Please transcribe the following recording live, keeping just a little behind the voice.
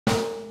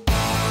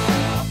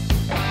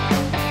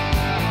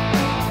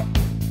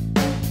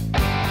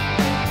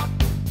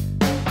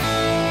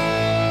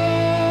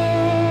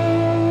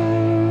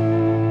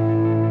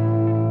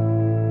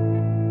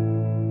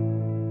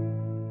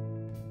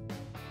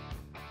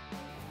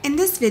In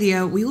this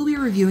video, we will be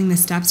reviewing the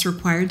steps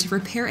required to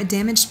repair a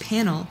damaged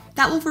panel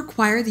that will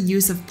require the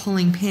use of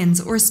pulling pins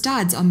or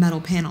studs on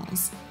metal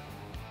panels.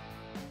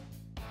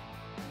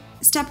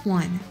 Step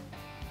 1.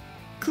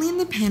 Clean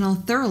the panel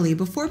thoroughly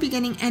before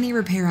beginning any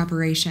repair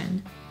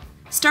operation.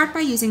 Start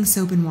by using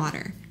soap and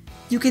water.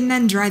 You can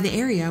then dry the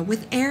area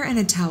with air and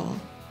a towel.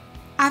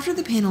 After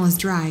the panel is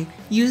dry,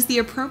 use the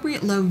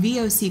appropriate low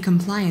VOC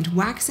compliant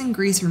wax and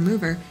grease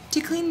remover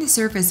to clean the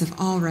surface of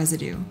all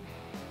residue.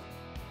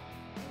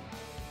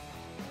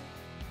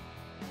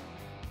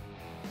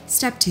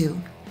 Step 2.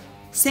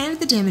 Sand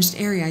the damaged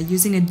area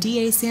using a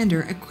DA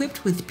sander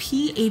equipped with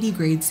P80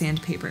 grade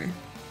sandpaper.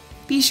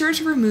 Be sure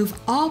to remove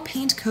all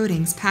paint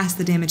coatings past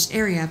the damaged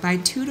area by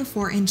 2 to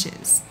 4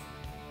 inches.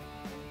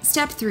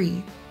 Step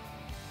 3.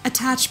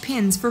 Attach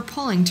pins for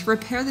pulling to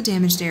repair the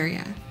damaged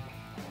area.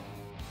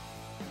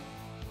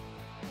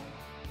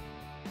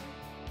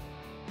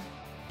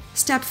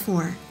 Step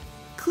 4.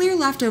 Clear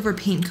leftover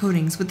paint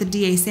coatings with the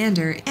DA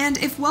sander, and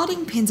if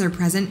welding pins are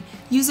present,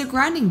 use a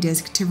grinding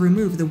disc to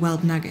remove the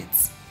weld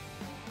nuggets.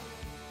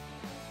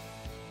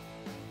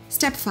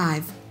 Step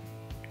 5.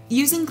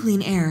 Using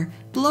clean air,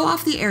 blow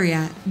off the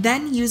area,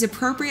 then use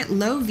appropriate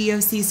low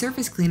VOC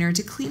surface cleaner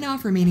to clean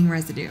off remaining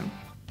residue.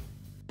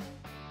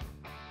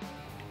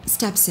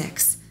 Step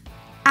 6.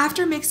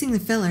 After mixing the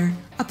filler,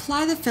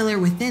 apply the filler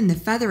within the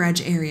feather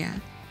edge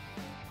area.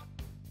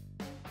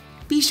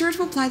 Be sure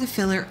to apply the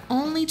filler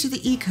only to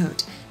the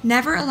E-coat,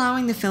 never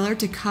allowing the filler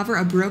to cover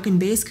a broken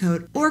base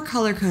coat or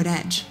color coat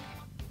edge.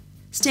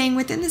 Staying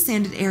within the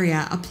sanded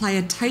area, apply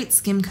a tight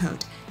skim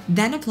coat,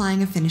 then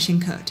applying a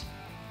finishing coat.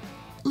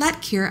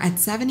 Let cure at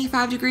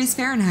 75 degrees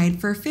Fahrenheit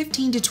for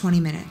 15 to 20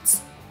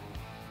 minutes.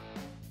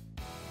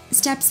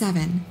 Step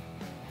 7.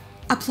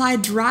 Apply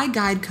dry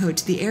guide coat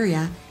to the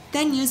area,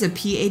 then use a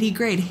P80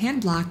 grade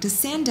hand block to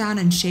sand down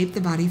and shape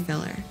the body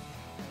filler.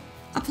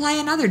 Apply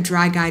another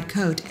dry guide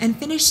coat and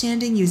finish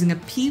sanding using a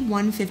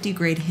P150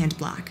 grade hand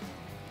block.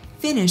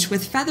 Finish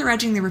with feather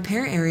edging the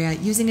repair area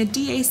using a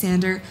DA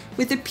sander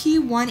with a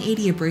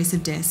P180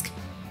 abrasive disc.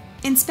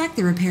 Inspect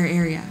the repair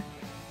area.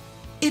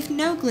 If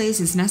no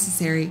glaze is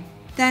necessary,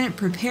 then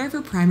prepare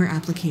for primer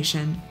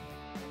application.